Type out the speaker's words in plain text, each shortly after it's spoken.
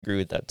agree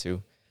with that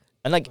too.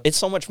 And like, it's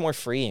so much more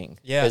freeing.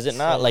 Yeah, Is it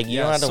not? so- Like, you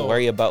yeah, don't have to so-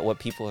 worry about what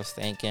people are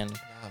thinking.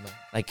 Nah, man.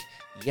 Like,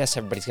 yes,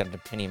 everybody's got an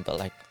opinion, but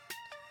like,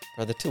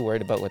 bro, they're too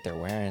worried about what they're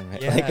wearing.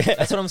 Right? Yeah, Like,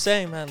 that's what I'm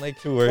saying, man. Like,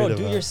 Too worried bro, do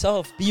about-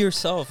 yourself. Be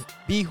yourself.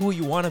 Be who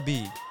you want to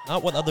be,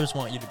 not what others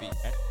want you to be.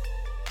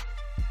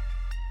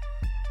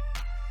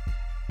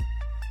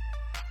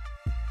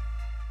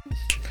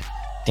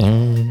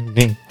 ding,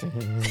 ding,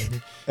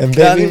 ding. And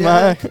baby,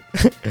 my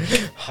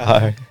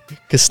heart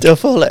could still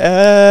fall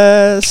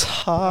as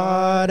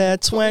hard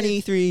at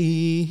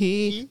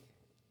 23.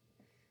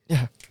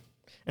 Yeah.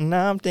 And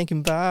now I'm thinking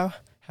about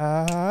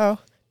how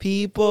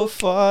people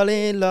fall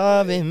in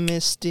love in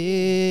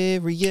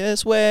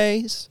mysterious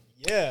ways.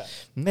 Yeah.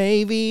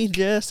 Maybe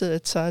just a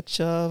touch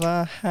of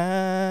a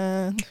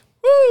hand.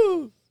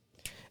 Woo!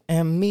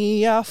 And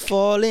me, I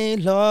fall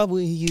in love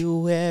with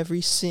you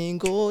every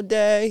single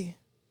day.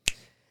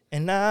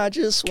 And I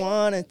just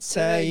want to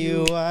tell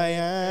you I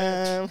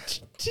am.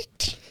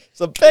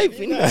 So,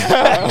 baby,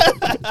 now.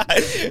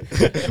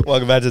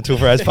 Welcome back to the Tool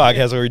for Rise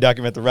podcast, where we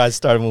document the rise,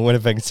 stardom, of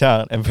Winnipeg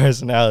talent and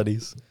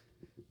personalities.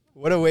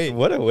 What a wait.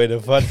 What a way to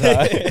fun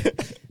time.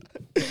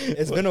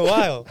 It's been a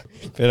while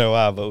Been a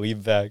while, but we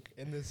back.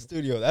 in the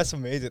studio. That's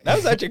amazing. That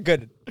was actually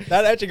good.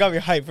 That actually got me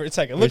hyped for a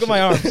second. Look at my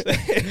arms.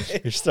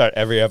 We should start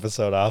every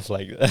episode off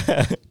like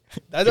that.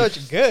 That's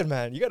actually good,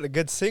 man. You got a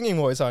good singing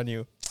voice on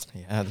you.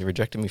 Yeah, they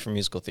rejected me from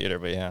musical theater,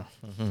 but yeah.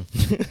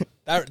 Mm-hmm.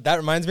 That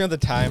reminds me of the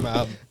time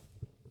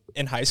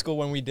in high school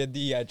when we did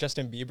the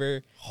Justin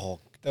Bieber, Oh,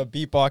 the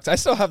beatbox. I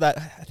still have that.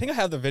 I think I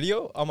have the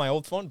video on my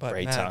old phone, but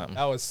Great man, time.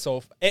 that was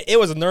so. It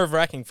was nerve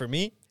wracking for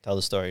me. tell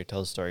the story.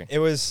 Tell the story. It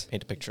was.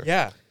 Paint a picture.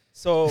 Yeah.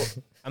 So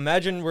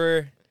imagine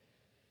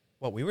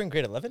we were in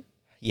grade 11.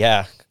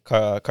 Yeah,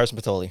 Carson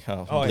Patoli.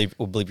 Oh, Oh,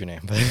 we'll bleep your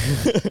name.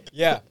 But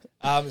Yeah.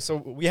 So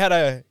we had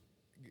a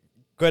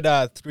good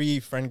 3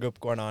 friend group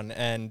going on,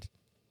 and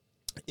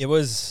it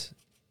was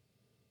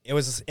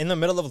in the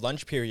middle of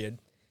lunch period,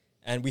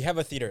 and we have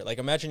a theater. Like,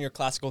 imagine your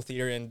classical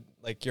theater in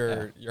like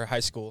your high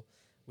school.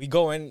 We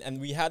go in,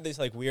 and we had these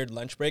like weird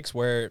lunch breaks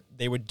where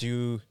they would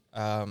do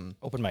open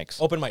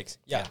mics. open mics.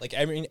 Yeah, Yeah. like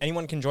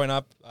anyone can join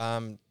up.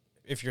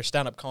 If you're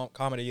stand-up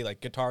comedy,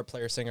 like guitar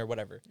player, singer,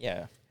 whatever.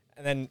 Yeah.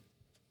 And then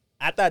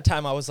at that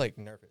time, I was like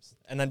nervous,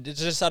 and then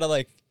it's just out of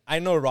like, I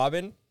know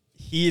Robin,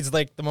 he's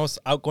like the most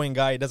outgoing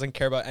guy. He doesn't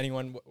care about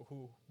anyone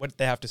what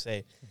they have to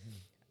say. Mm-hmm.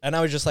 And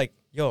I was just like,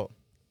 yo,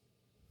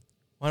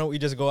 why don't we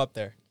just go up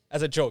there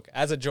as a joke?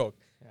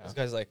 Yeah. This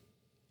guy's like,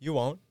 you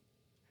won't.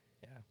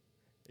 Yeah.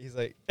 He's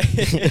like,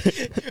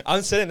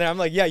 I'm sitting there. I'm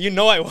like, yeah, you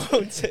know I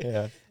won't.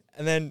 Yeah.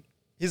 And then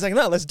he's like,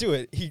 no, let's do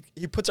it. He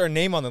puts our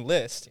name on the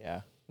list.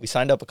 Yeah. We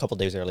signed up a couple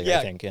days earlier,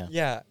 I think. Yeah.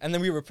 Yeah. And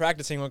then we were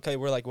practicing. Okay,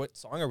 we're like, what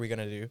song are we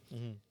gonna do?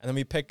 Mm-hmm. And then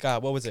we pick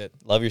what was it?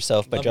 Love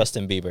Yourself by Love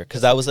Justin Bieber,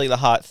 because that was like the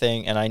hot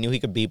thing, and I knew he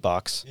could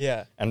beatbox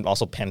Yeah. and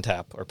also pen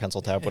tap or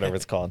pencil tap, whatever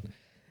it's called.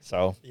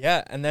 So,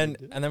 Yeah. And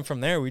then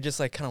from there, we just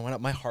like kind of went up.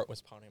 My heart was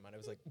pounding, man. It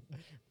was like,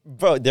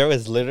 bro, there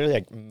was literally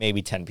like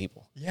maybe 10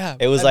 people. yeah.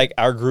 It was and- like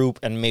our group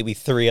and maybe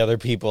 3 other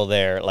people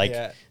there. Like,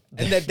 yeah.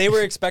 And that they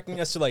were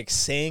expecting us to like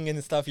sing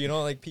and stuff, you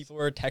know, like people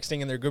were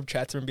texting in their group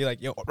chats and be like,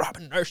 yo,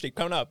 Robin Nursery,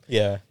 coming up.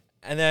 yeah.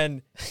 And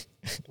then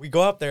we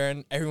go up there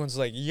and everyone's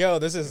like, yo,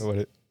 this is.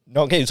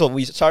 No, okay, so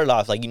we started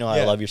off like, I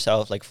Yeah. love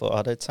yourself, like for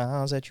all the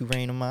times that you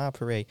rain on my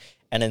parade.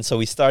 And then so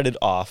we started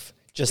off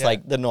just Yeah.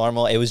 like the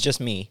normal. It was just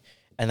me.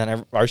 And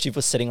then Archie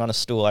was sitting on a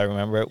stool, I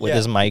remember it, with Yeah.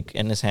 his mic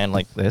in his hand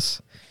like this.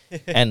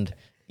 And,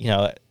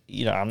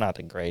 I'm not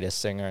the greatest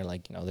singer.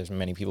 Like, there's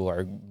many people who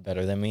are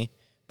better than me.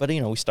 But,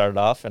 we started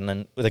off and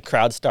then the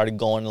crowd started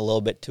going a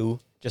little bit too,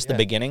 just the Yeah.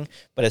 beginning.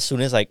 But as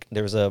soon as like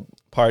there was a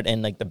part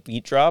in like the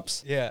beat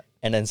drops, Yeah.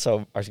 and then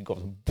so Archie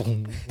goes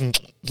boom, boom,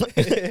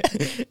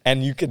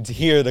 and you could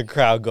hear the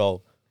crowd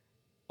go,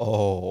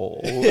 oh.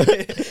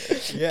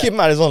 Yeah. Keep in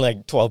mind, there's only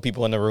like 12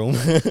 people in the room.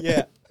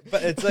 Yeah.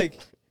 But it's like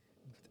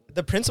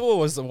the principal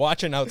was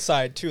watching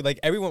outside too. Like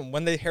everyone,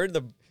 when they heard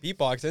the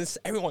beatbox,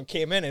 everyone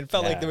came in and it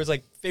felt like Yeah. there was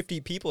like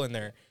 50 people in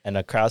there. And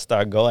the crowd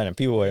started going, and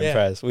people were Yeah.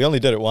 impressed. We only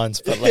did it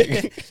once, but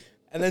like,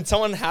 And then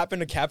someone happened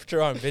to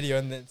capture on video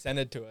and then send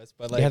it to us.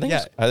 But like, I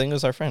yeah. think it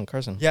was our friend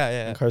Carson. Yeah.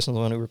 Yeah. And Carson's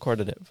the one who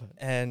recorded it. But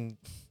And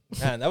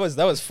man, that was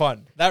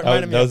fun. That that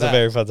reminded me of was that. a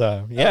very fun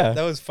time. Yeah.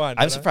 That was fun.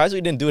 I'm surprised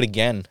we didn't do it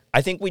again.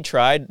 I think we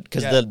tried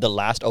because Yeah. the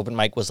last open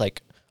mic was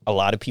like a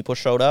lot of people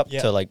showed up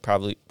Yeah. to like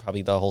probably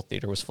the whole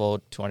theater was full,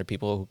 200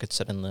 people who could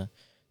sit in the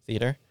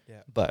theater.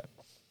 Yeah. But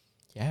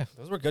yeah,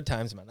 Those were good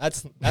times, man.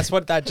 That's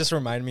what that just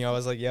reminded me. I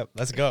was like, yep,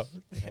 let's go.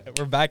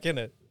 We're back in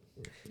it.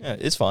 yeah,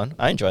 it's fun.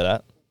 I enjoy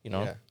that.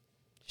 Yeah.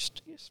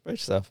 Just spread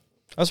yourself.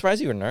 I'm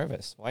surprised you were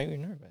nervous. Why were you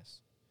nervous?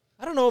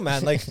 I don't know,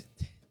 man. Like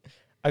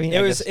I mean,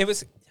 it was.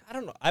 I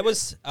don't know. I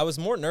was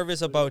more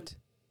nervous about.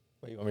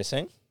 Wait, you want me to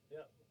sing? Yeah,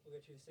 we'll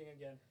get you to sing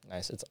again.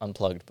 Nice. It's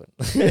unplugged, but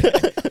We'll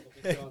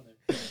get you on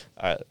there.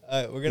 all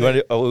right. We're You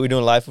gonna. are we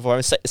doing live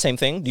performance? Same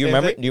thing. Do you Same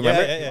remember? thing? Do you Yeah,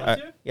 remember? yeah, yeah. All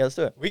right. Yeah, let's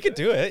do it. We could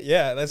do it.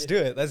 Yeah, let's do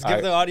it. Let's give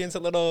Alright. the audience a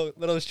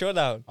little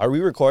showdown. Are we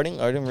recording?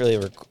 I didn't really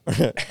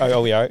record.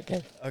 Oh, we are.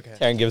 Okay. Okay.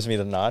 Taryn gives me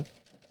the nod.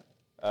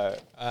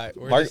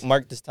 We're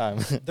Mark this time.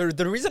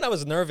 the reason I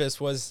was nervous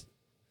was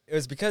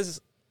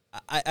because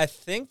I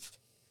think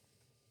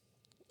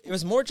it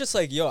was more just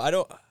like, yo, I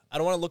don't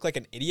want to look like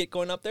an idiot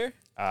going up there.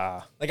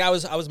 Like I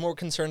was more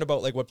concerned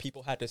about like what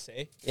people had to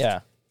say.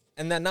 Yeah.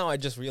 And then now I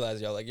just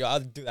realized, yo, I'll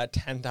do that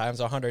 10 times,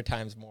 100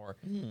 times more.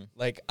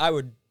 Like I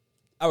would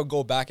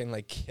go back and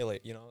like kill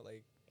it, you know,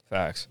 like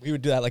Facts. we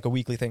would do that like a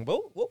weekly thing.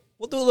 But we'll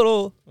do a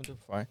little.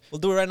 We'll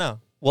do it right now.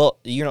 Well,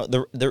 you know,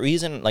 the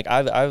reason, like,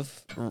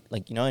 I've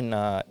like, you know, in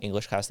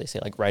English class, they say,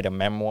 like, write a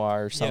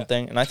memoir or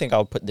something. And I think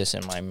I'll put this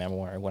in my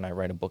memoir when I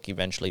write a book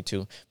eventually,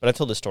 too. But I've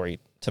told this story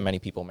to many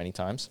people many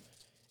times.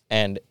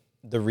 And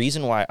the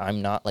reason why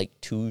I'm not, like,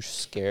 too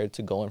scared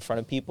to go in front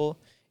of people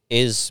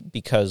is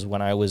because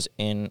when I was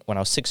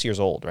 6 years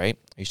old, right?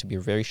 I used to be a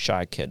very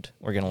shy kid.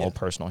 We're getting a little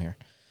personal here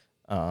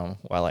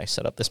while I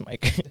set up this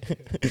mic.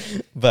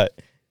 But...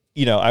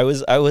 you know, I don't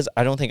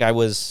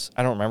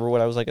remember what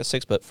I was like at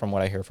 6, but from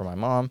what I hear from my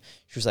mom,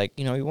 she was like,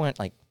 you know, you weren't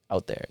like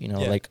out there, you know,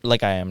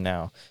 like I am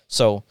now.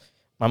 So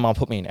my mom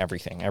put me in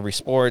everything, every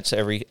sports,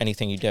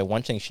 anything you did.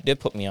 One thing she did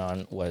put me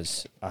on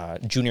was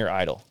Junior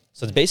Idol.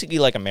 So it's basically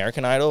like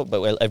American Idol,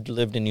 but I've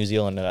lived in New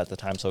Zealand at the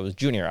time, so it was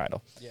Junior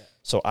Idol. Yeah.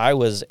 So I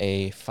was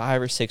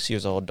 5 or 6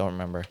 years old, don't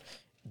remember.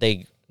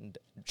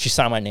 She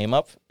signed my name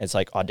up. It's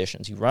like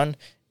auditions. You run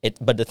it,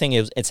 but the thing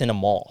is, it's in a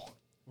mall.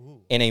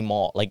 In a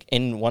mall, like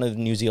in one of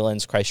New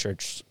Zealand's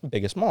Christchurch's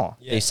biggest mall.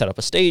 Yeah. They set up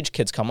a stage,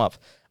 kids come up.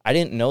 I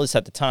didn't know this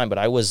at the time, but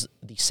I was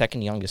the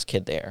second youngest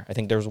kid there. I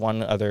think there was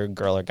one other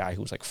girl or guy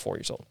who was like 4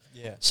 years old.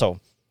 Yeah. So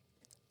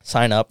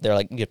sign up. They're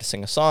like, you have to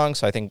sing a song.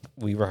 So I think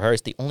we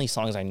rehearsed. The only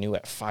songs I knew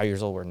at 5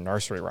 years old were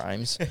nursery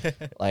rhymes.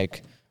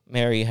 Like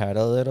Mary Had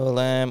a Little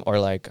Lamb or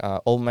like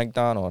Old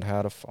MacDonald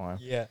Had a Farm.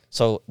 Yeah.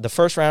 So the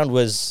first round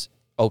was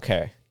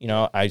okay. You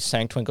know, I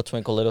sang Twinkle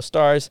Twinkle Little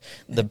Stars.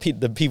 The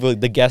people,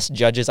 the guest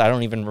judges, I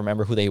don't even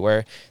remember who they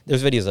were.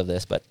 There's videos of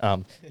this, but,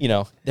 you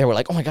know, they were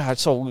like, oh, my God,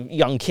 so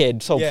young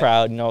kid, so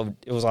proud. You know,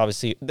 it was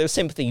obviously, there's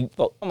sympathy.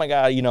 But, oh, my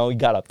God, you know, you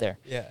got up there.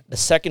 Yeah. The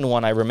second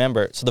one I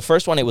remember, so the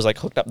first one, it was like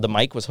hooked up. The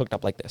mic was hooked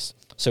up like this.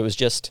 So it was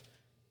just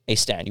a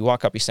stand. You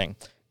walk up, you sing.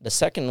 The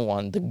second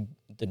one,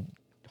 the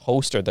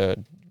host or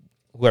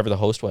whoever the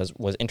host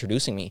was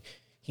introducing me.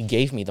 He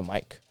gave me the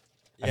mic.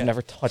 Yeah. I've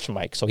never touched a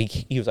mic. So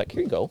he was like,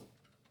 here you go.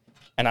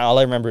 And all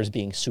I remember is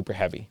being super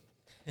heavy.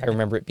 I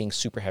remember it being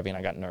super heavy, and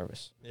I got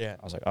nervous. Yeah.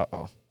 I was like,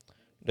 uh-oh,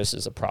 this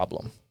is a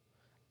problem.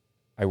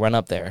 I went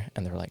up there,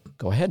 and they're like,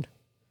 go ahead.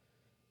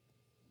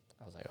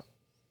 I was like, oh,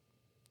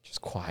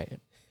 just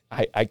quiet.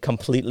 I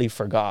completely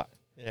forgot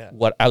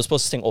what I was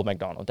supposed to sing. Old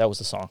MacDonald. That was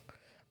the song.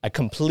 I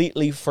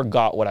completely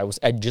forgot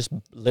I just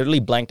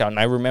literally blanked out, and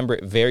I remember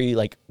it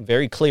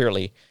very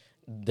clearly.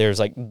 There's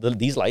like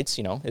these lights,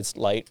 you know, it's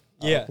light.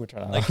 Yeah, we're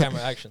trying to like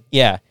camera action.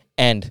 Yeah,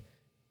 and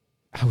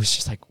I was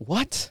just like,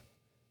 what?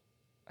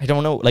 I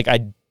don't know. Like,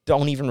 I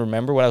don't even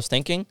remember what I was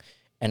thinking.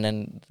 And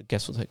then the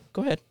guest was like,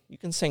 go ahead. You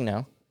can sing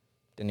now.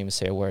 Didn't even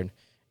say a word.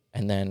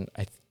 And then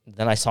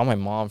I saw my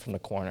mom from the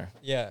corner.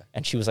 Yeah.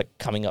 And she was, like,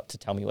 coming up to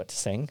tell me what to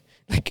sing.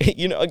 Like,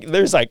 you know,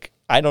 there's, like,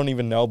 I don't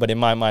even know. But in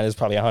my mind, there's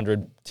probably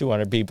 100,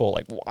 200 people,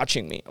 like,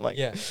 watching me. I'm like,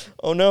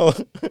 oh, no.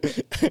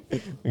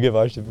 We give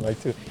Archie the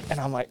mic, too. And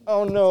I'm like,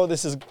 oh, no,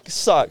 this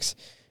sucks.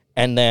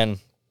 And then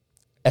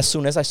as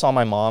soon as I saw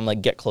my mom,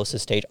 like, get close to the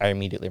stage, I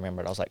immediately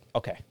remembered. I was like,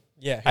 okay,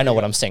 I know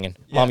what I'm singing.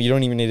 Yeah. Mom, you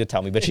don't even need to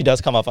tell me. But she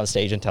does come up on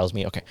stage and tells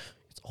me, okay,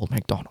 it's Old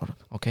MacDonald,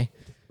 okay?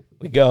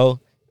 We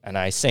go, and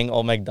I sing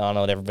Old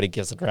MacDonald. Everybody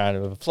gives a round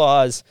of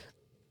applause.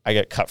 I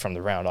get cut from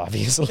the round,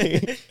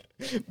 obviously.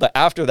 But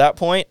after that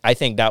point, I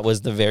think that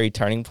was the very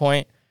turning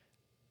point.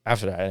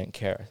 After that, I didn't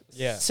care.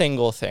 Yeah.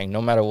 Single thing,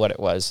 no matter what it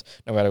was.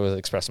 No matter what,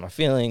 expressing my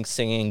feelings,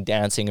 singing,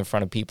 dancing in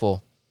front of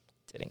people,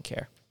 didn't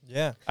care.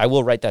 Yeah, I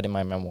will write that in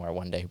my memoir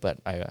one day.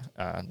 But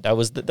that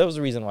was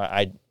the reason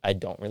why I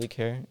don't really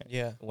care.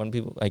 Yeah, when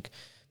people like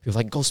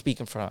go speak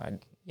in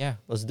front.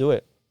 Let's do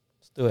it.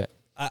 Let's do it.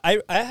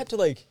 I had to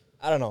like,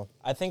 I don't know.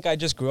 I think I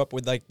just grew up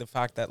with like the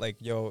fact that like,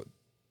 yo,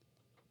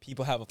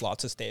 people have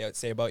lots to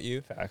say about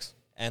you. Facts.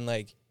 And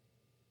like,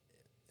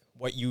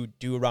 what you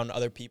do around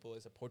other people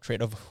is a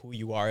portrait of who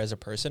you are as a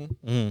person.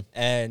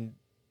 And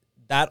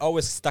that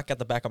always stuck at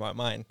the back of my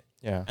mind.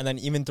 Yeah. And then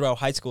even throughout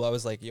high school, I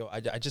was like, yo,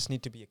 I just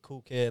need to be a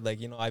cool kid.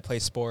 Like, you know, I play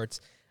sports.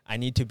 I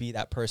need to be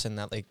that person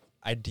that, like,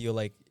 ideal.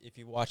 Like, if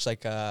you watch,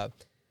 like, a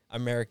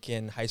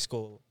American high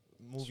school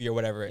movie or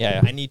whatever,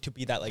 I need to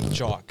be that, like,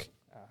 jock.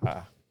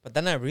 But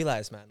then I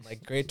realized, man,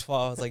 like, grade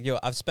 12, I was like, yo,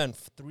 I've spent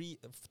 3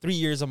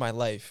 years of my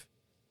life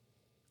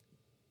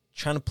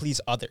trying to please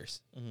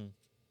others.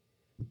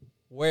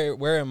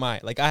 Where am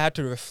I? Like, I had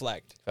to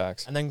reflect.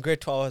 Facts. And then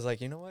grade 12, I was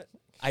like, you know what?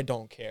 I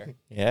don't care.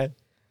 Yeah.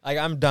 Like,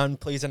 I'm done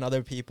pleasing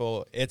other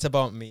people. It's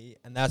about me.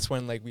 And that's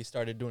when, like, we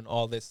started doing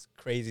all this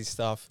crazy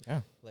stuff.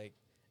 Yeah. Like,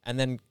 and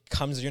then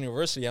comes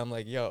university, I'm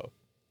like, yo.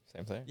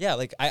 Same thing. Yeah,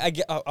 like, I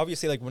get,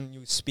 obviously, like, when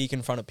you speak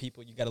in front of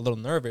people, you get a little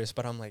nervous.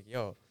 But I'm like,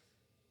 yo,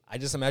 I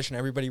just imagine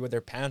everybody with their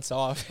pants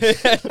off.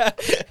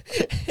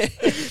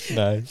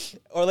 Nice.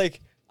 Or, like,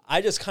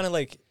 I just kind of,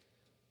 like,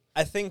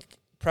 I think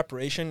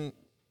preparation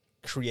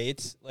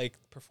creates like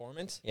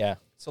performance. Yeah.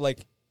 So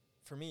like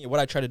for me, what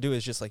I try to do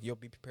is just like you'll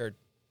be prepared,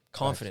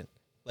 confident.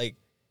 Like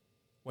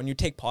when you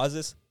take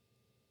pauses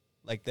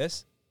like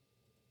this,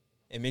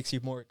 it makes you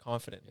more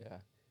confident. Yeah.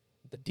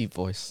 The deep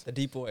voice. The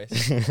deep voice,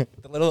 the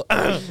little,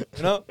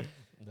 you know.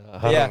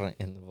 Yeah.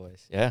 In the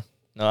voice. Yeah.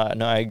 No,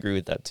 I agree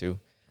with that too.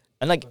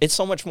 And like it's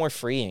so much more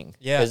freeing.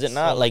 Yeah, Is it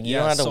not? so- Like you yeah,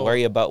 don't have to so-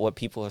 worry about what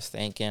people are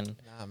thinking.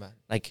 Nah, man.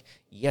 Like,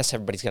 yes,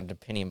 everybody's got an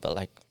opinion, but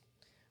like,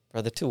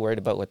 bro, they're too worried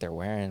about what they're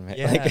wearing, man.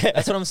 Yeah, Like,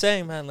 that's what I'm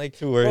saying, man. Like,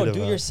 Too worried bro, do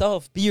about-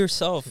 yourself,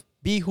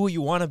 be who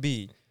you want to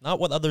be, not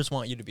what others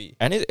want you to be.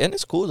 and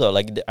it's cool though.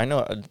 Like I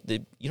know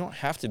you don't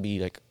have to be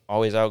like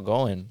always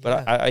outgoing,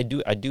 but Yeah.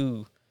 I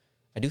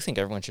do think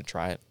everyone should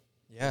try it.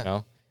 Yeah, You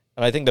know,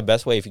 and I think the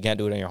best way, if you can't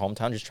do it in your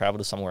hometown, just travel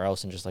to somewhere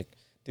else and just like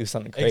do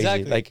something crazy.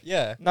 exactly. Like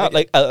yeah, not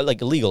like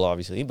illegal,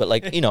 obviously, but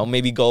like you know,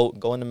 maybe go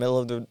in the middle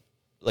of the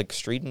like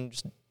street and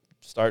just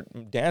start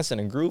dancing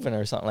and grooving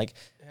or something. Like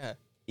yeah,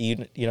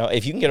 you know,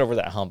 if you can get over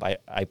that hump,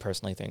 I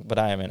personally think. But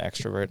I am an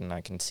extrovert, and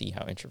I can see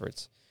how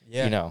introverts.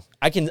 yeah. You know,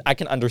 I can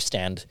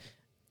understand,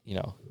 you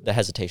know, the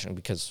hesitation,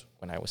 because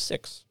when I was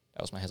 6,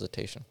 that was my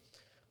hesitation.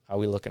 How are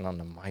we looking on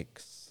the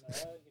mics?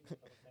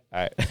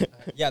 All right.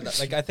 Yeah.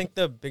 Like I think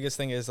the biggest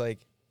thing is like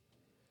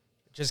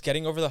just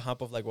getting over the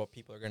hump of like what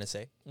people are gonna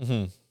say.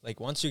 Mm-hmm. Like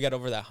once you get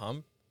over that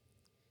hump,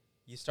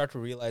 you start to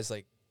realize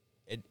like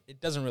it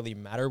doesn't really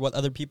matter what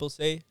other people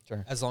say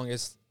Sure. as long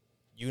as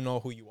you know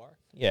who you are.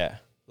 Yeah.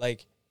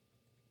 Like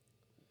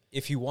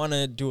if you want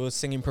to do a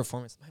singing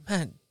performance, my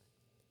man,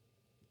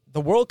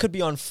 the world could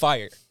be on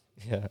fire.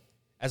 Yeah.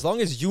 As long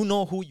as you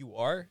know who you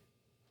are,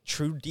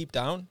 true deep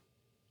down,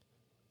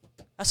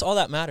 that's all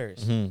that matters.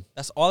 Mm-hmm.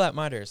 That's all that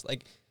matters.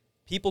 Like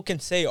people can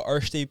say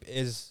Arshdeep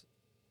is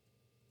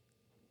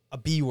a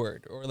B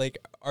word, or like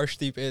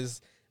Arshdeep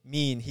is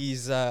mean,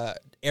 he's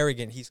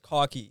arrogant, he's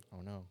cocky.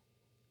 Oh no.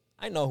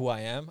 I know who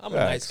I am. I'm a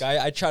nice Facts.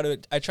 guy. I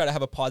try to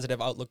have a positive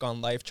outlook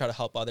on life, try to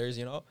help others,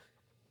 you know.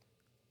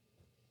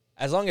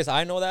 As long as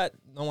I know that,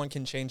 no one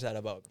can change that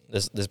about me.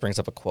 This brings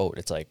up a quote.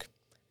 It's like,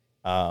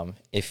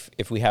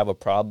 if we have a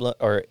problem,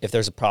 or if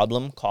there's a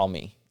problem, call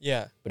me.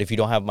 Yeah. But if you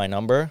don't have my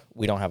number,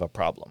 we don't have a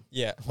problem.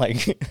 Yeah.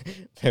 Like,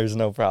 there's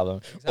no problem.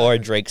 Exactly. Or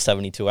Drake's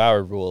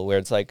 72-hour rule, where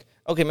it's like,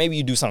 okay, maybe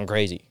you do something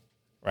crazy,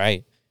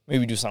 right? Maybe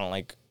you do something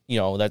like, you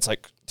know, that's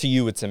like, to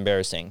you, it's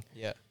embarrassing.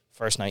 Yeah.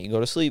 First night you go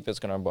to sleep, it's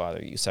going to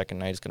bother you. Second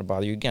night, it's going to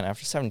bother you again.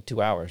 After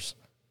 72 hours,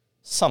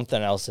 something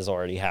else has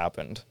already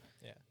happened.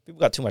 Yeah. People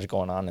got too much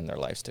going on in their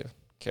lives to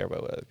care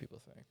about what other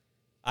people think.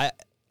 I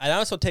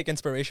also take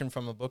inspiration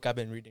from a book I've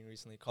been reading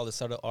recently called The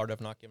Subtle Art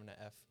of Not Giving an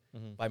F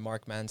Mm-hmm. by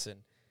Mark Manson.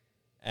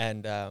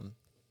 And I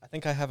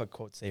think I have a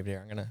quote saved here.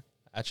 I'm going to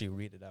actually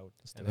read it out.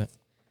 Let's do And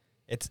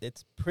it.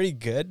 It's pretty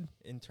good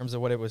in terms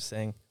of what it was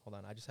saying. Hold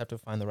on. I just have to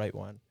find the right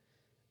one.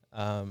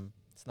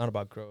 It's not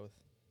about growth.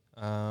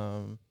 It's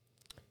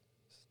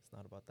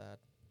not about that.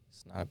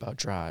 It's not about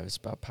drive. It's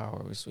about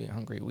power. We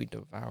hungry. We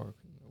devour.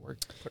 We're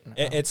putting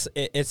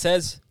It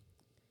says,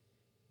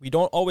 we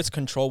don't always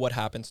control what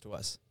happens to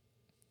us,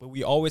 but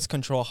we always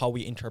control how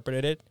we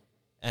interpret it,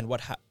 and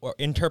or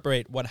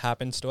interpret what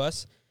happens to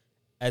us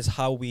as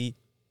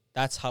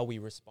that's how we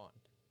respond.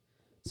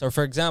 So,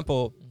 for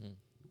example, Mm-hmm.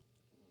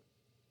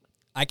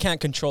 I can't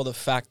control the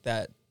fact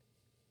that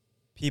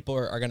people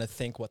are going to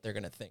think what they're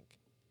going to think.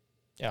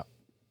 Yeah.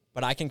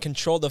 But I can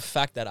control the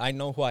fact that I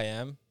know who I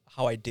am,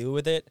 how I deal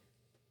with it,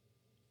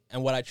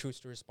 and what I choose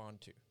to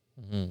respond to.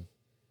 Mm-hmm.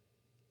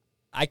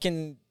 I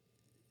can,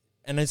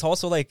 and it's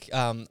also like,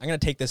 I'm going to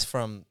take this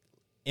from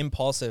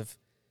Impulsive,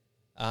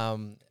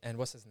 and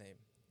what's his name?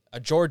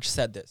 George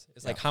said this.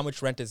 It's like, how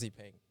much rent is he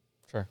paying?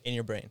 Sure. In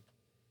your brain.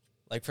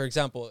 Like, for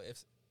example,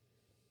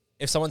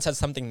 if someone says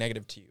something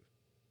negative to you,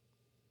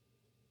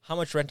 how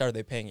much rent are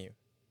they paying you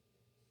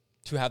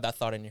to have that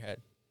thought in your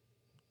head?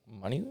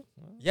 Money?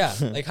 Yeah.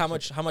 Like how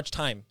much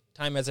time?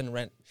 Time as in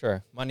rent.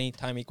 Sure. Money,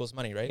 time equals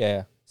money, right?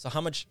 Yeah. So how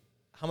much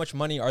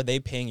money are they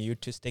paying you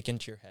to stick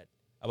into your head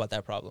about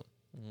that problem?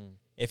 Mm-hmm.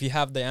 If you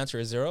have the answer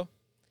is 0,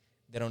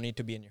 they don't need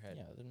to be in your head.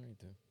 Yeah, they don't need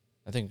to.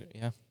 I think,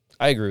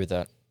 I agree with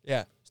that.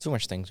 Yeah. There's too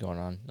much things going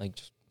on. Like,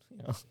 just, you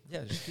know.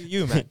 Yeah, just do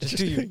you, man. Just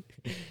do you.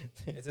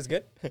 Is this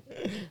good?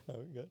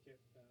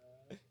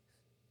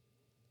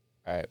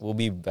 All right, we'll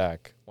be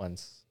back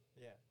once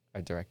Yeah.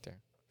 our director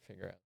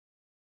figure out.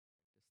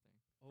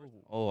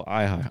 Oh,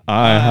 Aye.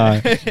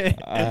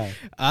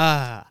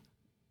 Ah.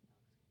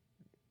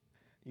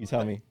 You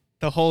tell me.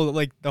 The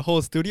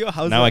whole studio?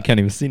 How's Now that? I can't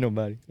even see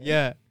nobody.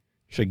 Yeah.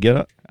 Should I get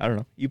up? I don't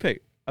know. You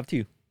pick. Up to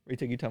you.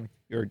 Retake, you tell me.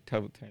 Your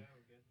turn. Do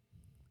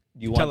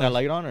you Tell want that us.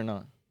 light on or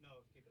not? No,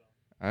 keep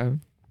it on.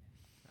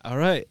 All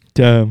right.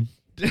 Damn.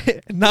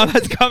 Now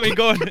that's got me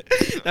going.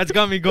 That's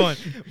got me going.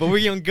 But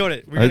we're gonna get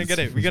it. We're gonna get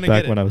it. We're gonna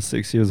get it. I was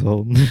 6 years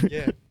old.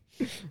 Yeah.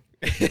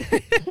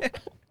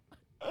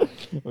 Are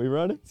we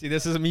running? See,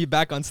 this is me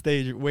back on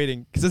stage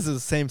waiting because this is the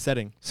same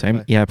setting. Same.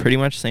 But- Yeah, pretty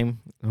much same.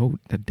 Oh,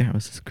 damn,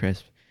 this is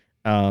crisp.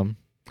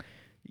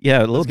 Yeah,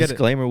 a little Let's get it.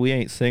 disclaimer: we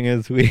ain't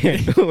singers.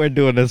 We're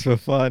doing this for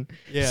fun.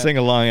 Yeah. Sing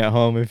along at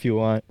home if you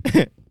want.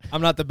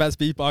 I'm not the best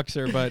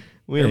beatboxer, but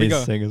We here we ain't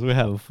go. singers. We're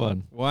having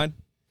fun. 1,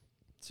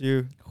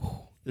 2,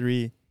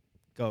 3,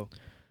 go.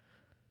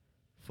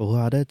 For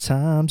all the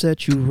times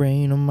that you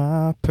rain on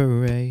my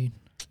parade,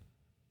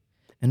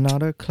 and all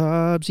the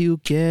clubs you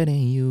get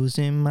and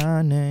using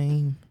my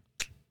name.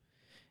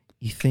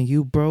 You think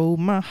you broke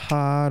my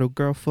heart, oh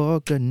girl, for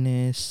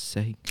goodness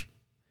sake.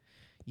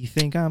 You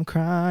think I'm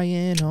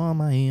crying on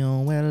my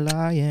own, well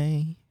I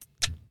ain't.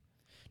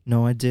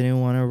 No, I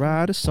didn't want to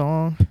write a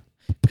song,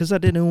 'cause I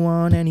didn't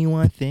want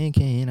anyone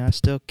thinking I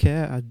still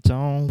care, I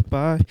don't.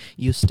 But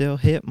you still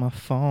hit my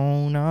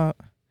phone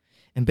up,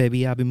 and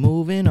baby, I've been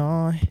moving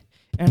on.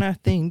 And I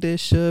think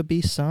this should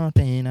be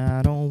something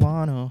I don't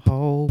wanna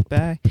hold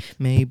back.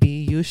 Maybe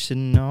you should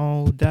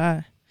know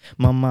that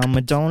my mama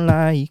don't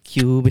like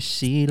you, but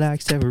she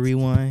likes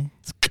everyone.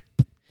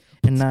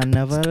 And I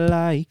never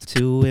like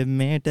to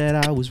admit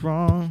that I was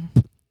wrong.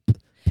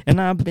 And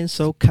I've been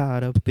so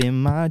caught up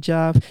in my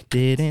job,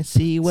 didn't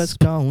see what's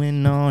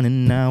going on.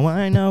 And now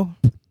I know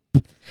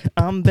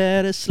I'm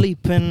better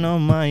sleeping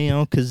on my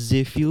own. 'Cause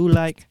if you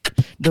like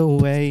the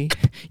way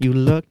you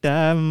look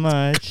that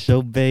much,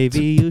 oh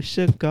baby, you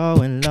should go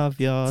and love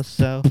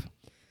yourself.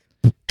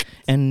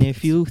 And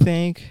if you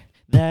think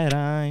that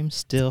I'm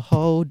still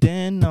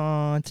holding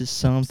on to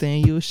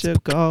something, you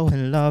should go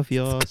and love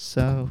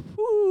yourself.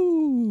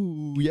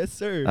 Ooh, yes,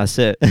 sir. That's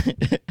it.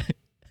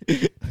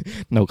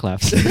 No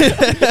claps.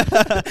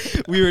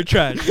 We were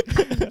trash.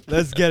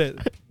 Let's get it.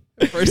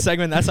 First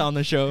segment, that's on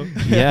the show.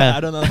 Yeah. I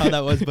don't know how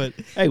that was, but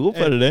Hey, we'll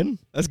put it in.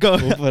 let's go.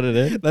 We'll put it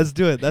in. Let's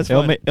do it. That's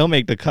It'll fun. make, it'll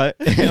make the cut.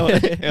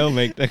 It'll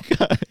make the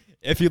cut.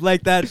 If you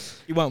like that,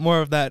 you want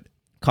more of that,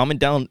 Comment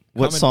down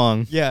what Comment-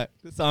 song. yeah,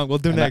 the song we'll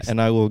do and next.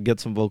 I will get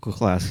some vocal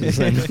classes.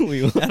 And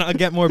we will. And I'll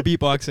get more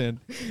beatboxing.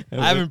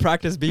 I haven't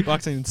practiced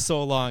beatboxing in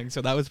so long,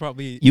 so that was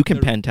probably You can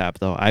the- pen tap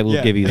though. I will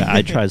Yeah. give you that.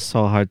 I tried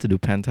so hard to do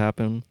pen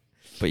tapping,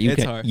 but you It's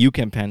can hard. you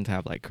can pen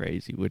tap like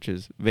crazy, which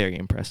is very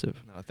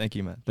impressive. No, thank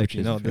you, man. Which Thank you.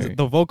 is No, very-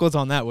 the vocals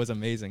on that was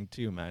amazing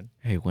too, man.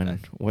 Hey, when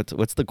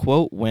what's the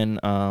quote? When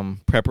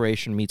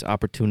preparation meets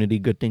opportunity,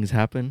 good things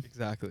happen.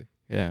 Exactly.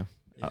 Yeah.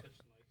 All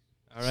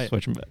right.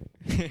 Switching back.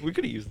 We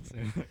could have used the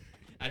same.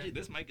 Actually,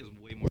 this mic is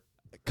way more.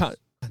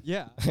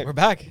 Yeah, we're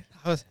back.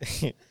 How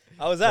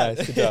was that?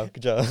 Nice. Good job.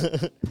 Good job.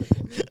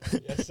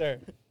 Yes, sir.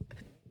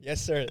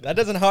 Yes, sir. That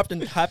doesn't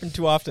happen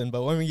too often,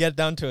 but when we get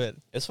down to it,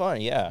 It's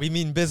fun. Yeah. we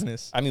mean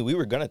business. I mean, we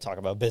were gonna talk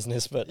about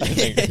business, but I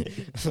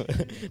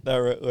think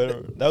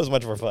that was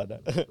much more fun.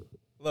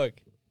 Look,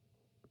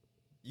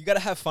 you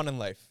gotta have fun in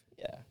life.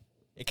 Yeah.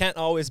 It can't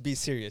always be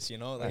serious, you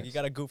know. Like you Nice.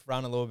 gotta goof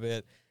around a little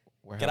bit,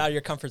 We're get out of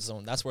your comfort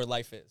zone. That's where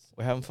life is.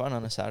 We're having fun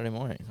on a Saturday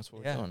morning. That's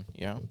what Yeah. we're doing.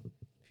 You know,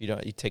 if you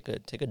don't, you take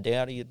a day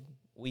out of your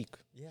week.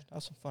 Yeah.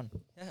 Have some fun.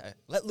 Yeah,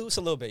 let loose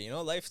a little bit. You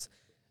know, life's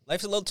a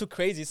little too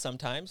crazy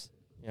sometimes.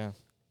 Yeah.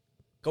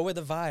 Go with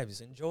the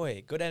vibes.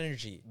 Enjoy. Good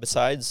energy.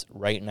 Besides,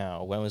 right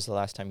now, when was the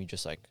last time you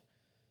just like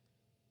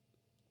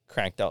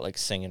cranked out like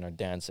singing or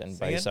dancing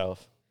by Singing?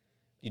 yourself?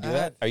 You do Uh,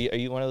 that? Are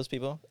you one of those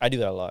people? I do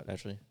that a lot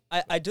actually.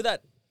 I do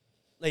that,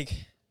 like,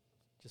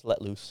 Just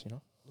let loose. You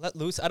know. let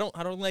loose. I don't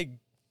like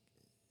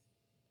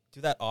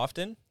do that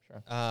often.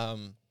 Sure.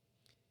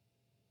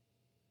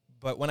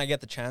 But when I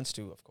get the chance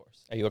to, of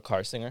course. Are you a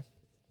car singer?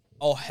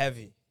 Oh,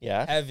 heavy,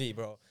 Yeah. heavy,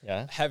 bro,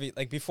 Yeah. heavy.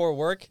 Like before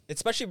work,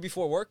 especially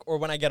before work or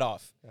when I get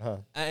off. Uh-huh.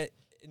 And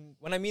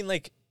when I mean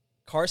like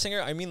car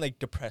singer, I mean like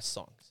depressed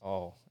songs.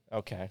 Oh.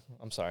 Okay.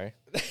 I'm sorry.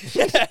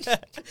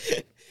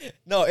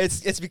 No,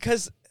 it's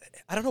because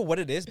I don't know what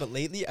it is, but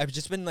lately I've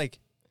just been like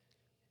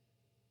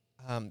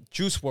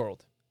Juice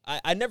World.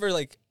 I never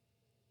like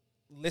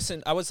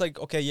listened. I was like,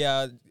 okay,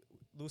 yeah,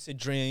 Lucid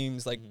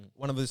Dreams, like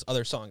one of his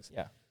other songs.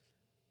 Yeah.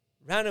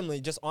 Randomly,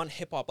 just on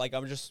hip hop, like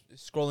I'm just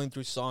scrolling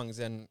through songs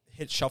and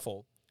hit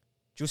shuffle.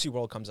 Juicy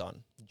World comes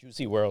on.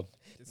 Juicy World.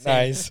 Same.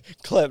 Nice.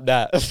 Clip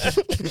that.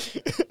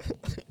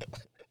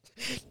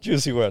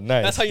 Juicy World.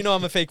 Nice. That's how you know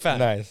I'm a fake fan.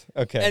 Nice.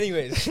 Okay.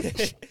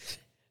 Anyways,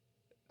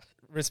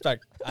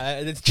 respect.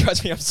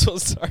 Trust me, I'm so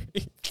sorry.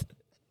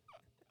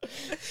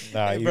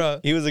 Nah, Hey, bro.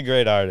 he was a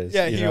great artist.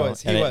 Yeah, you he know,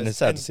 was, he and was. and it's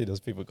sad And- to see those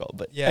people go.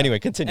 But Yeah. anyway,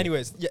 continue.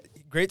 Anyways, yeah,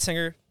 great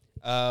singer.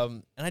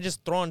 And I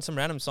just throw on some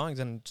random songs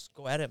and just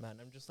go at it, man.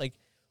 I'm just like,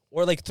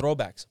 or like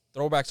throwbacks.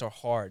 Throwbacks are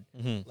hard.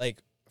 Mm-hmm. Like,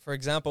 for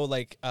example,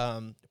 like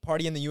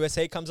Party in the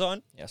USA comes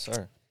on. Yes,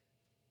 sir.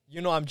 You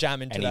know I'm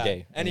jamming to Any that.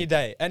 day. Any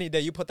day. Any day.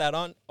 You put that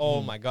on.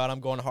 Oh Mhm. my God, I'm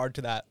going hard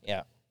to that.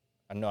 Yeah,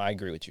 I know. I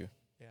agree with you.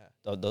 Yeah.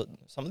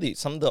 Some of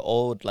the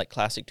old like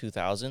classic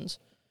 2000s,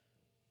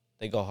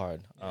 they go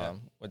hard. Yeah.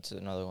 What's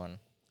another one?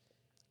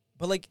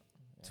 But like,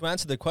 to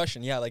answer the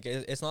question, yeah, like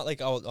it's not like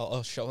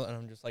I'll show and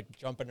I'm just like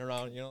jumping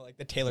around, you know, like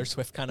the Taylor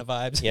Swift kind of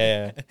vibes.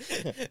 Yeah.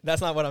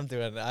 That's not what I'm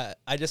doing.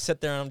 I just sit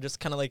there and I'm just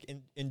kind of like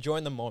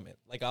enjoying the moment.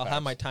 Like I'll have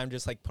Facts. my time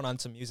just like put on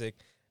some music,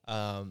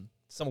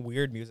 some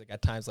weird music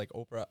at times like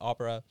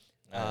opera,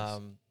 Nice.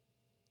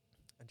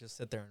 and just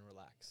sit there and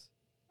relax.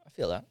 I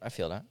feel that.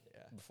 Yeah,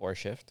 Before a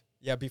shift.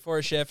 yeah. Before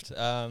a shift,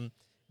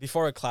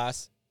 before a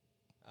class,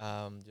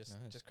 Nice.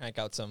 just crank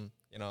out some,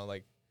 you know,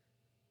 like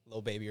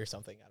Lil Baby or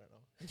something. I don't know.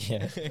 Yeah.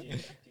 Do you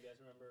guys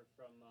remember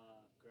from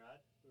grad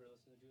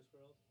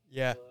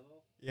Yeah.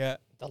 Yeah.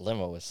 The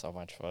limo was so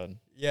much fun.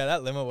 Yeah,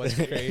 that limo was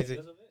crazy.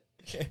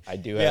 I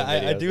do Yeah,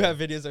 have I videos do of have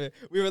videos of it.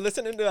 We were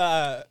listening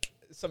to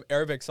some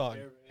Arabic song.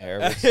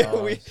 Arabic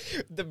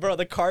songs.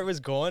 The car was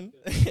going,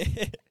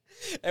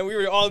 and we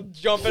were all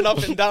jumping up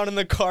and down in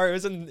the car. It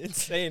was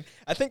insane.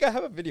 I think I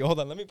have a video. Hold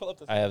on, let me pull up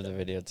this. I have the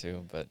video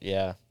too, but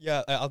yeah,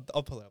 Yeah, I'll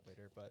pull it up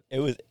later. But it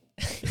was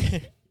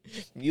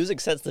music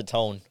sets the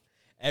tone.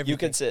 You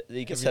can everything. set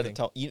the Everything.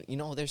 tone. You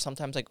know, there's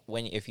sometimes like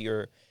if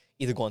you're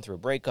either going through a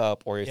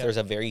breakup or if Yeah. there's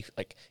a very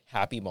like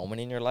happy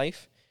moment in your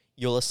life,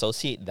 you'll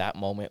associate that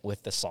moment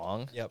with the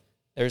song. Yep.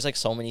 There's like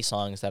so many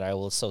songs that I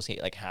will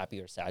associate like happy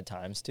or sad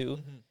times to,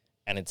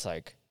 and it's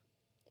like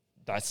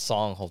that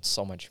song holds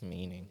so much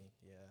meaning.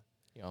 Yeah.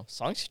 You know,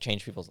 songs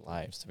change people's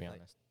lives. To be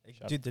Like,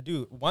 honest,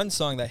 Dude, one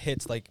song that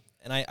hits like,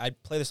 and I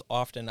play this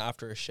often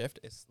after a shift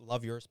is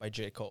 "Love Yours" by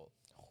J. Cole.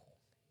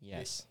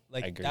 yes,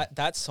 Like I agree.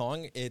 that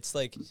song, it's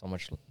like So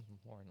much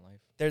more in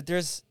life.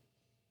 there's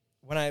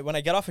when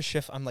I get off a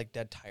shift, I'm like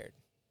dead tired,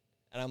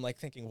 and I'm like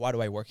thinking, why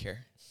do I work here?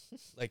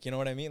 Like, you know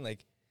what I mean?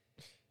 Like,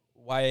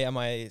 why am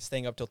I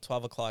staying up till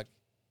 12 o'clock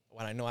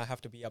when I know I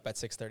have to be up at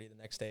 6:30 the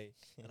next day,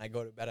 and I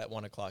go to bed at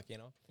 1 o'clock? You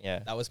know, Yeah,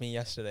 that was me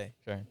yesterday.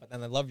 sure. But then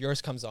the "Love Yours"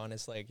 comes on.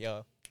 It's like,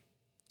 yo,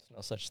 There's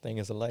no such thing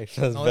as a life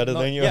that's no- better no-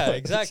 than yours. Yeah,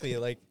 exactly.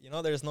 Like, you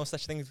know, there's no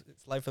such thing as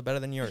life is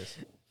better than yours.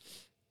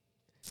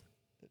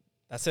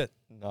 That's it.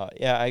 No,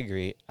 yeah, I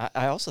agree.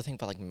 I also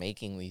think about like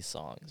making these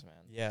songs, man.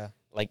 Yeah.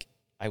 Like,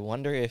 I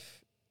wonder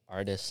if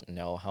artists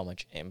know how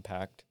much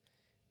impact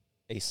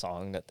a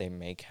song that they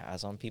make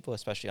has on people,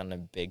 especially on the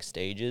big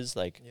stages.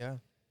 Like, Yeah.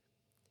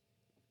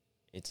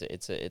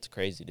 it's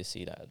crazy to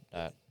see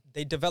that.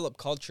 They develop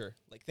culture.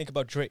 Like, think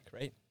about Drake,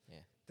 right?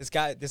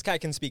 Yeah. This guy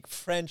can speak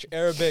French,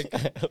 Arabic,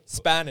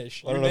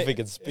 Spanish. I don't know if he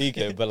can speak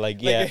it, but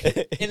like, yeah,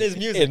 in his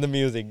music. in the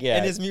music, yeah,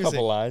 In his music.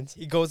 couple lines.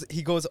 He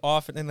goes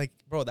off and then, like,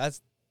 bro, that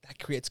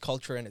creates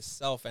culture in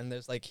itself. And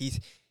there's like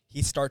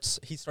he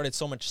started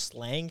so much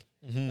slang,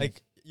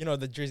 like, you know,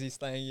 the Jersey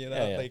slang, you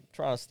know, yeah, like,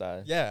 Toronto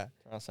style, yeah.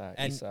 Toronto style.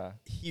 And Isa,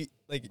 he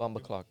like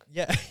Bumba clock.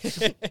 yeah.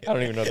 I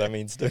don't even know what that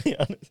means, to be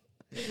honest.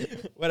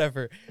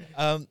 Whatever.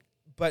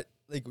 But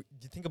like,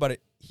 you think about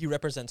it, he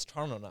represents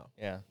Toronto now.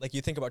 Yeah. Like, you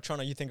think about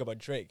Toronto, you think about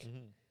Drake.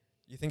 Mm-hmm.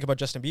 You think about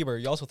Justin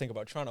Bieber, you also think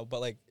about Toronto, but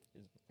like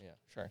Yeah,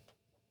 sure.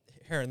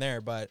 here and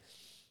there, but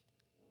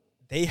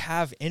they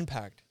have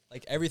impact.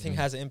 Like, everything Mhm.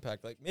 has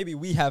impact. Like, maybe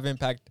we have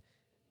impact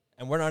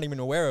and we're not even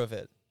aware of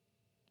it.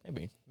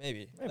 Maybe.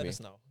 Maybe. Let Maybe. us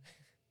know.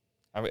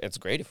 I mean, it's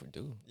great if we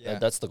do. Yeah.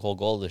 That's the whole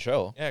goal of the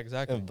show. Yeah,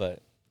 exactly.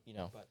 But, you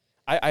know, But-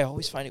 I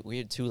always find it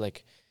weird too,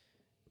 like,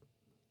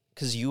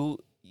 because you're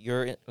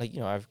like, you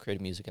know, I've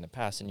created music in the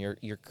past, and you're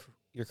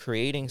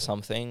creating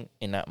something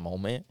in that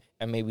moment,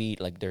 and maybe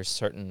like there's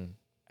certain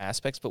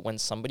aspects, but when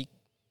somebody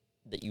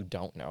that you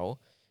don't know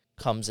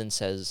comes and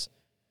says,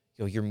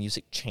 "Yo, your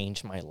music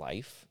changed my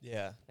life,"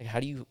 Yeah. like, how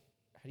do you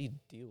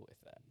deal with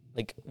that?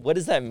 Like, what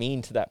does that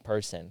mean to that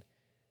person?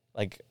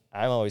 Like,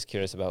 I'm always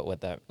curious about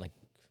what that, like,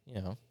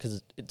 you know,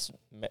 because it's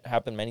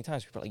happened many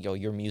times. People are like, "Yo,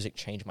 your music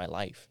changed my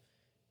life."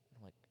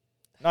 I'm like,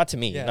 not to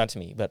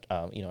me, but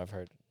you know, I've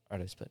heard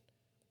artists, but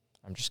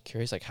I'm just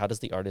curious, like, how does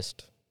the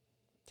artist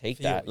take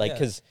Feel- that? Like, yeah.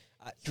 because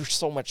I- there's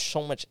so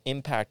much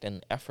impact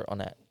and effort on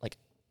that, like,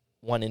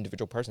 one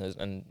individual person,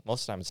 and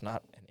most of the time it's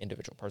not an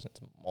individual person;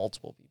 it's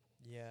multiple people.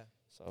 Yeah.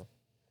 So,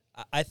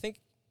 I think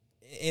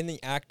in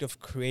the act of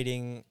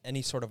creating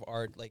any sort of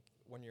art, like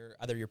when you're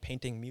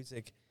painting,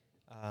 music,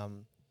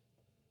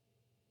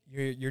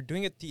 you're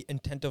doing it the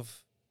intent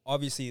of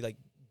obviously like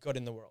good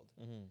in the world.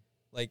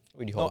 Like,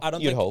 would you no, hope? I don't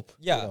You'd think, hope.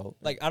 Yeah, You'd hope.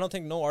 like I don't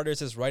think no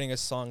artist is writing a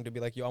song to be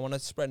like, yo, I want to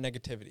spread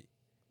negativity.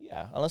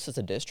 Yeah, unless it's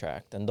a diss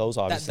track, then those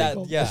obviously. That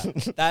go- yeah,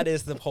 that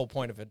is the whole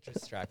point of a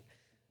diss track.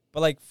 But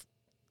like,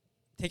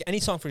 take any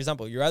song for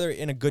example. You're either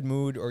in a good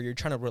mood or you're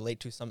trying to relate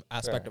to some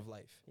aspect Sure. of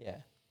life. yeah,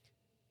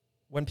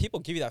 When people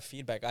give you that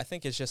feedback, I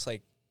think it's just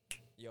like,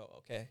 yo,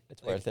 okay,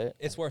 it's like, worth it.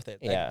 It's worth it.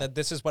 Like, Yeah. that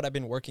this is what I've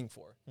been working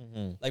for.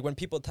 Mm-hmm. Like, when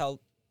people tell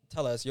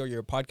us, yo,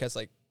 your podcast,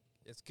 like,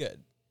 it's good.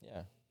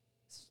 Yeah,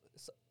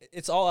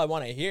 It's all I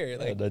want to hear.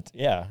 Like,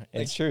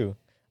 it's true.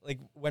 like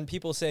when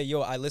people say, yo,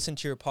 I listened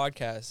to your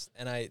podcast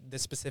and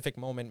this specific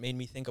moment made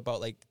me think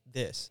about like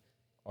this.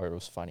 Or it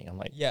was funny. I'm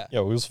like, Yeah.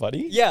 yo, it was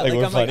funny. Yeah, like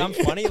we're I'm like, I'm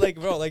funny. Like,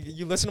 bro, like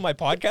you listen to my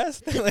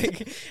podcast?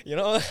 Like, you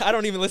know, I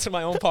don't even listen to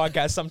my own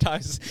podcast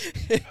sometimes.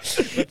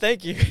 But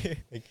thank you.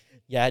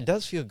 Yeah, it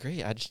does feel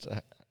great. I just,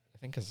 I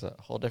think it's a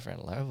whole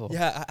different level.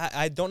 Yeah,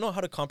 I don't know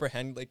how to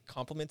comprehend like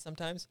compliments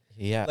sometimes.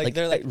 Yeah, Like, like,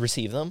 they're like-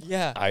 receive them.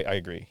 Yeah. I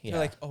agree. Yeah, They're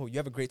like, oh, you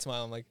have a great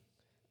smile. I'm like,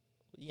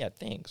 yeah,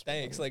 thanks.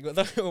 thanks. Like,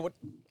 what?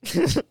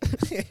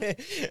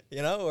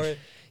 You know, or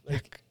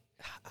like,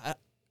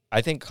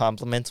 I think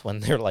compliments when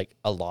they're like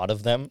a lot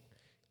of them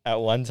at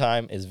one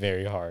time is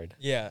very hard.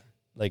 yeah.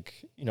 Like,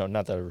 you know,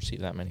 not that I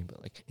receive that many,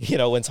 but like, you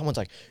know, when someone's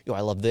like, yo,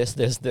 I love this,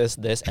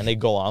 and they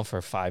go on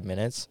for 5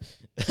 minutes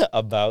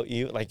about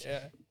you, like,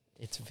 Yeah.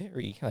 it's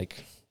very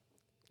like,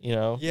 you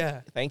know,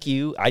 Yeah. thank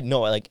you. I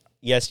know, like,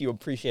 yes, you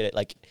appreciate it.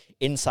 Like,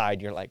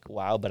 inside, you're like,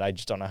 wow, but I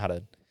just don't know how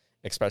to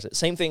express it.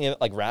 Same thing in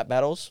like rap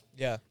battles.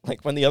 Yeah.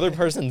 Like, when the other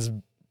person's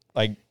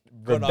like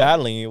we're Going on.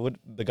 battling it. What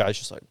the guy's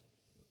just like,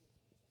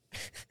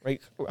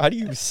 right? How do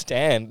you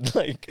stand?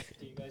 Like,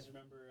 Do you guys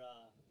remember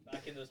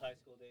back in those high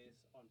school days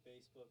on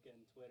Facebook and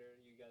Twitter,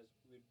 you guys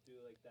would do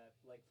like that,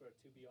 like for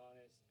To Be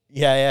Honest.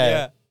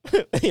 yeah.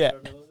 Yeah.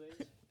 Remember those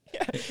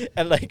days? Yeah.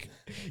 And like,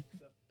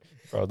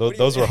 bro, What do you-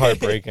 those were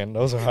heartbreaking.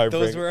 Those were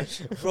heartbreaking. Those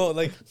were, bro.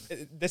 Like,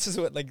 this is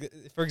what, like,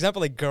 for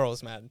example, like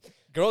girls, man.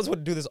 Girls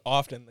would do this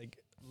often,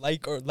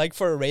 like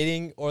for a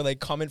rating or like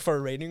comment for a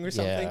rating or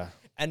something. Yeah.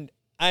 And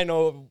I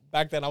know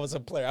back then I was a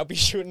player. I'd be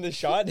shooting the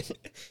shot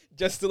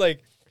just to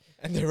like,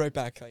 and they're right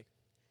back like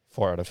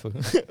 4 out of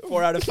 5.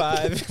 4 out of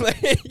 5,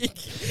 like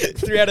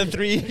 3 out of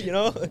 3. You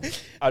know?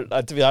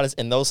 To be honest,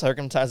 in those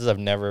circumstances, I've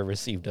never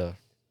received a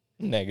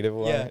negative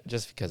one. Yeah.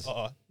 Just because.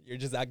 Oh, you're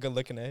just that good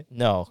looking, eh?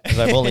 No, because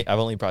I've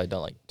only probably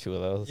done like 2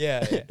 of those.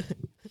 Yeah, yeah.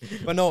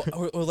 But no,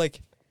 or like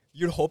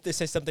you'd hope they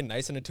say something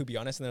nice and To Be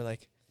Honest, and they're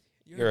like,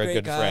 You're a great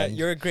good guy. friend.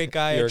 You're a great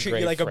guy. You're I a treat you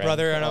great like a friend."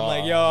 brother, and I'm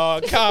like, Aw.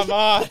 yo, come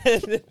on.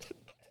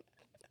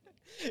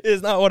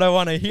 It's not what I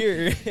want to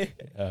hear.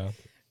 Yeah.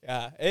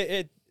 Yeah,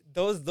 it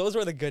those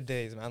were the good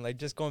days, man. Like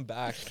just going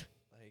back,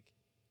 like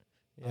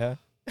Yeah.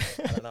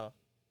 I don't know.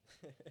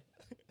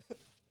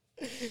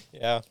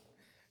 Yeah.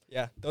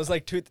 Yeah, those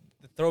like the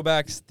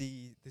throwbacks,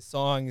 the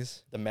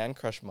songs. The Man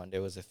Crush Monday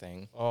was a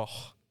thing.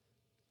 Oh,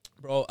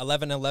 bro,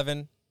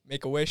 11/11,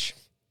 Make a Wish.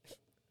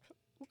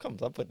 Who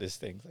comes up with these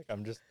things? Like,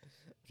 I'm just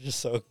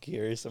so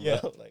curious Yeah.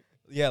 about like.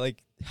 Yeah,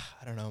 like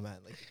I don't know, man.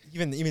 Like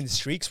even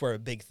streaks were a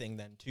big thing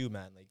then too,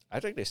 man. Like I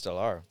think they still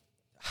are.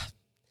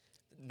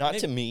 Not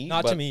to Maybe- me.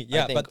 not to but me,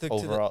 yeah, I think but to the-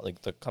 overall,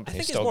 like the I company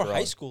think it's still more grow.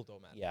 high school though,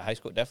 man. Yeah, high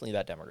school, definitely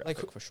that demographic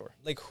Like, for sure.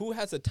 Like who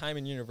has the time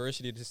in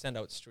university to send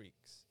out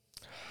streaks?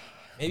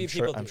 Maybe I'm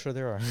people. sure, I'm do. sure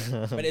there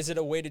are. But is it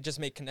a way to just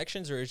make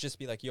connections, or is it just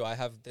be like, yo, I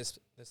have this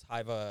high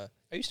of a.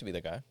 I used to be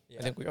that guy. Yeah.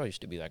 I think we all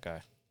used to be that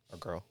guy or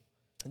girl.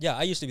 Yeah,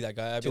 I used to be that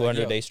guy. I'd be 200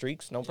 like, day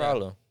streaks, no Yeah.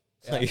 problem.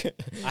 Yeah. Like,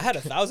 I had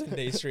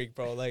 1,000-day streak,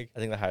 bro. Like, I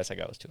think the highest I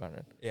got was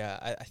 200.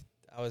 yeah,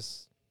 I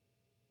was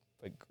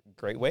Like,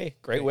 great way.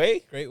 Great Great- way.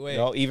 great way. You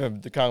know,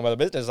 even talking about the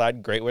business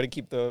side, great way to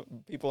keep the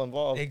people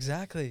involved.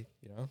 Exactly.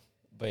 You know,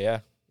 but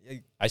yeah, Yeah,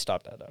 I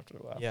stopped that after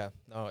a while. yeah.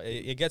 No,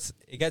 it gets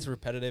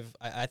repetitive.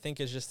 I think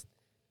it's just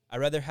I'd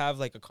rather have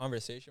like a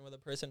conversation with a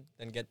person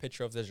than get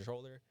picture of their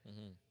shoulder.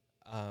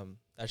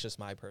 That's just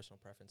my personal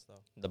preference, though.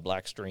 The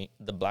black screen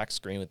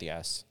with the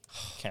S,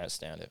 can't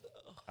stand it.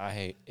 I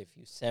hate if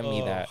you send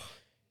me that.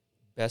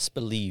 Best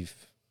believe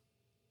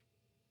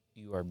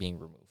you are being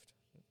removed.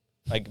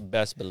 Like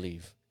best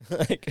believe.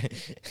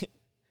 Like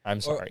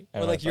I'm sorry.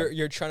 Or like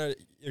you're trying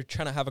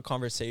to have a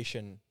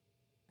conversation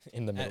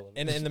in the middle.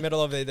 in the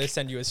middle of it, they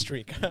send you a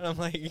streak. I'm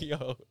like,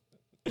 yo.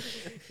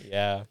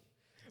 Yeah,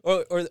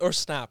 Or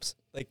snaps,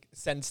 like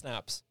send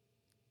snaps.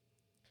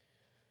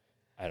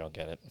 I don't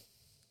get it.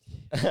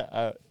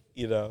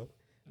 You know,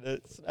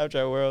 the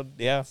Snapchat world.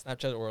 Yeah,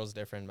 Snapchat world's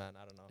different, man.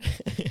 I don't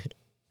know.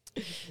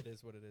 It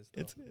is what it is.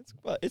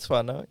 Though. it's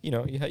fun though. You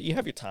know, you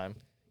have your time.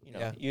 You know,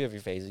 Yeah. you have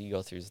your phases. You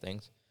go through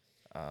things.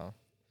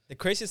 The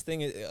craziest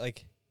thing is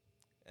like,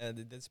 and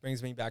this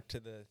brings me back to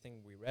the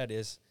thing we read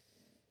is,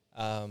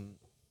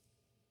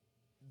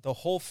 the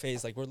whole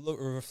phase. Like we're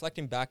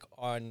reflecting back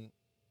on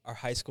our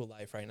high school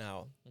life right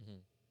now. Mm-hmm.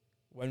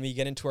 When we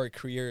get into our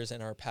careers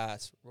and our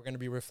past, we're going to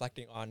be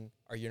reflecting on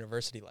our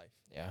university life,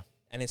 Yeah.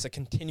 and it's a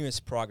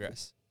continuous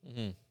progress.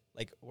 Mm-hmm.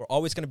 Like we're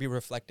always going to be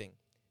reflecting.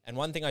 And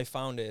one thing I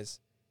found is,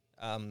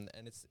 and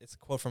it's a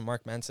quote from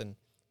Mark Manson.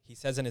 He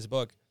says in his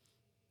book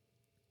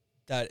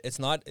that it's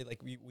not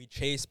like we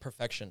chase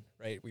perfection,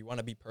 right? We want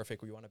to be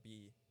perfect. We want to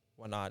be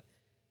whatnot.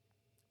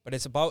 But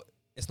it's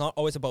not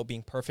always about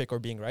being perfect or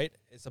being right.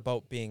 It's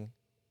about being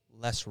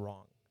less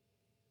wrong.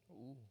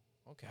 Ooh.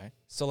 Okay.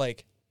 So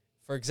like,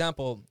 for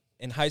example,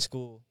 in high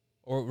school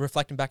or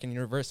reflecting back in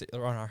university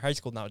or on our high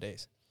school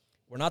nowadays,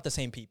 we're not the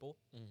same people.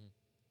 Mm-hmm.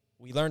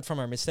 We learned from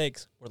our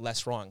mistakes. We're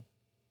less wrong.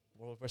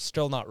 We're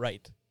still not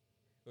right.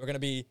 We're gonna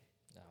be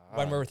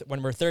when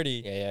we're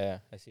 30. yeah.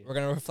 I see. We're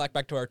gonna reflect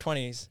back to our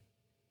 20s.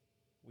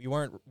 We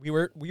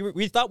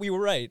thought we were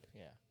right,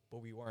 Yeah. but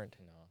we weren't.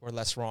 No. We're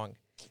less wrong,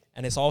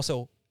 and it's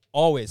also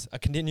always a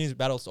continuous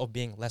battle of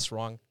being less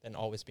wrong than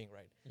always being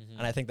right. Mm-hmm.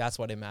 And I think that's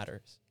what it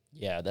matters.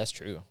 Yeah, that's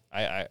true.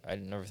 I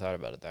never thought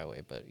about it that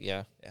way, but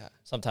yeah. Yeah.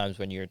 Sometimes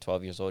when you're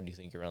 12 years old, you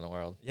think you run the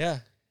world. Yeah.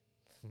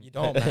 You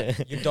don't, man.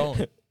 You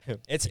don't.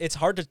 It's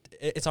hard to.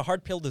 It's a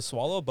hard pill to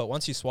swallow, but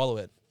once you swallow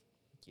it,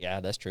 Yeah,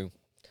 that's true.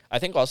 I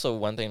think also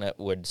one thing that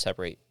would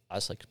separate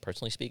us, like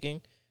personally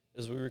speaking,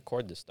 is we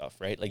record this stuff,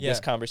 right? Like this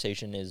Yeah.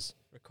 conversation is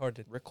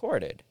recorded.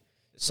 recorded.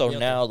 It's So real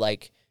now, thing.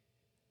 like,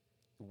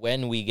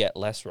 when we get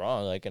less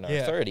wrong, like in our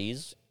Yeah.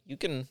 30s, you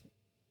can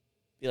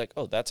be like,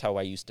 oh, that's how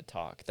I used to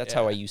talk. That's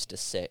how I Yeah. used to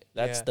sit.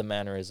 That's Yeah. the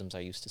mannerisms I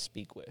used to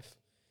speak with.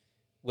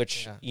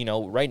 Which, Yeah. you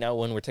know, right now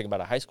when we're talking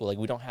about a high school, like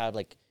we don't have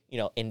like, you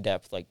know,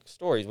 in-depth like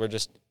stories. We're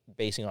just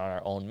basing on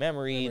our own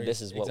memory. Memories,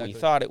 This is what we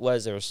exactly. thought it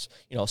was. There's,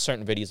 you know,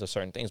 certain videos of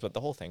certain things, but the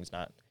whole thing's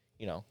not,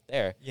 you know,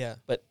 there. Yeah.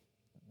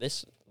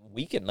 This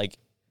we can like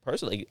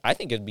personally, I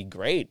think it'd be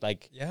great.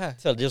 Like, Yeah.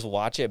 to just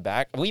watch it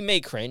back. We may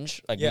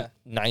cringe, like, Yeah.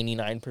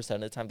 99%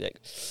 of the time, be like,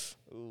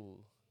 ooh,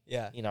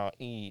 Yeah. you know,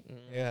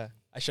 Yeah.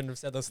 I shouldn't have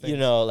said those things. you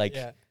know, like,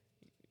 Yeah.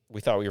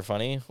 we thought we were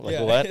funny. Like,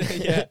 Yeah. what?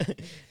 Yeah.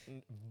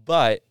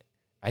 But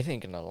I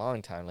think in a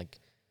long time, like,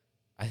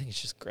 I think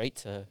it's just great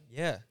to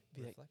Yeah.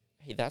 Be like- Reflect.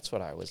 hey, that's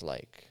what I was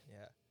like.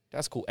 Yeah.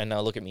 That's cool. And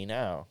now look at me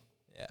now,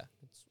 Yeah.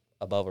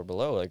 above or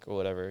below, like, or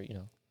whatever, you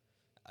know.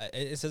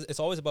 It's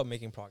always about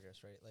making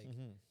progress, right?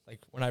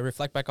 Like when I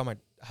reflect back on my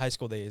high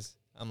school days,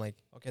 I'm like,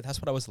 okay, that's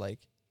what I was like.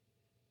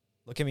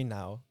 Look at me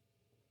now.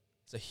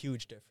 It's a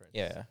huge difference.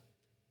 Yeah.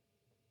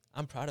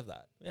 I'm proud of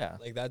that. Yeah.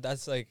 Like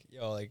that's like,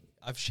 like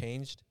I've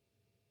changed.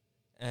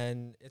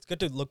 And it's good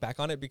to look back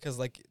on it because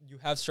like you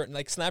have certain,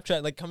 like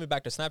Snapchat, like coming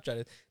back to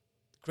Snapchat,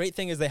 great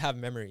thing is they have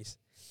memories.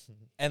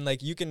 And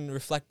like you can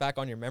reflect back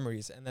on your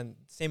memories. And then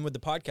same with the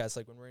podcast,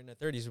 like when we're in the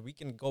 30s, we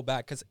can go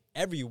back because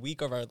every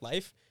week of our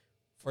life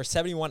for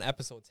 71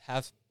 episodes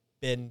have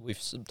been, We've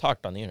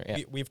talked on the internet.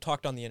 Yeah. we've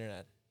talked on the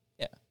internet.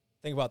 Yeah.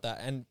 Think about that.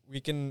 And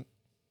we can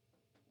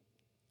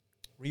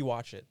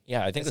rewatch it.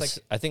 Yeah, I think It's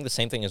I think the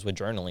same thing is with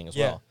journaling as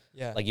Yeah. well.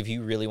 Yeah. Like, if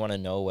you really want to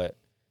know what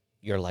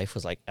your life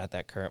was like at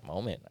that current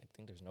moment, I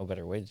think there's no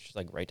better way to just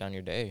like write down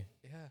your day.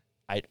 yeah.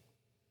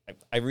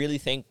 I really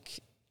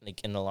think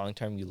like in the long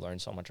term you learn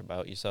so much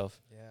about yourself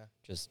Yeah.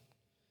 just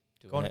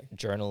doing Going- it,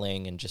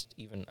 journaling, and just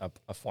even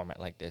a format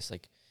like this.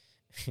 Like,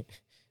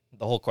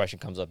 the whole question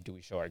comes up: do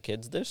we show our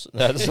kids this?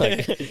 That's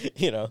like,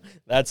 you know,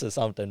 that's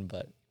something.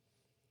 But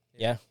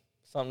yeah,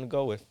 something to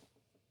go with.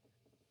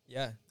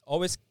 Yeah.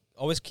 Always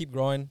keep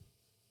growing.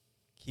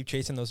 Keep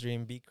chasing those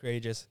dreams. Be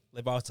courageous.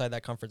 Live outside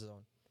that comfort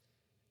zone.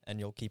 And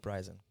you'll keep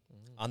rising.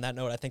 On that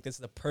note, I think this is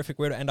the perfect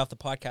way to end off the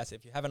podcast.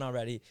 If you haven't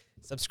already,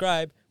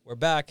 subscribe. We're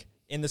back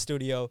in the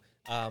studio.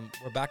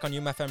 We're back on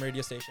UMFM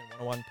radio station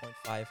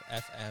 101.5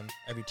 FM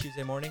every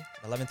Tuesday morning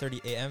at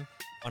 11:30 a.m.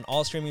 on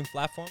all streaming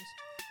platforms.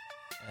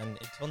 And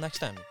until next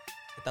time,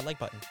 hit that like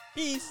button.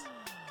 Peace.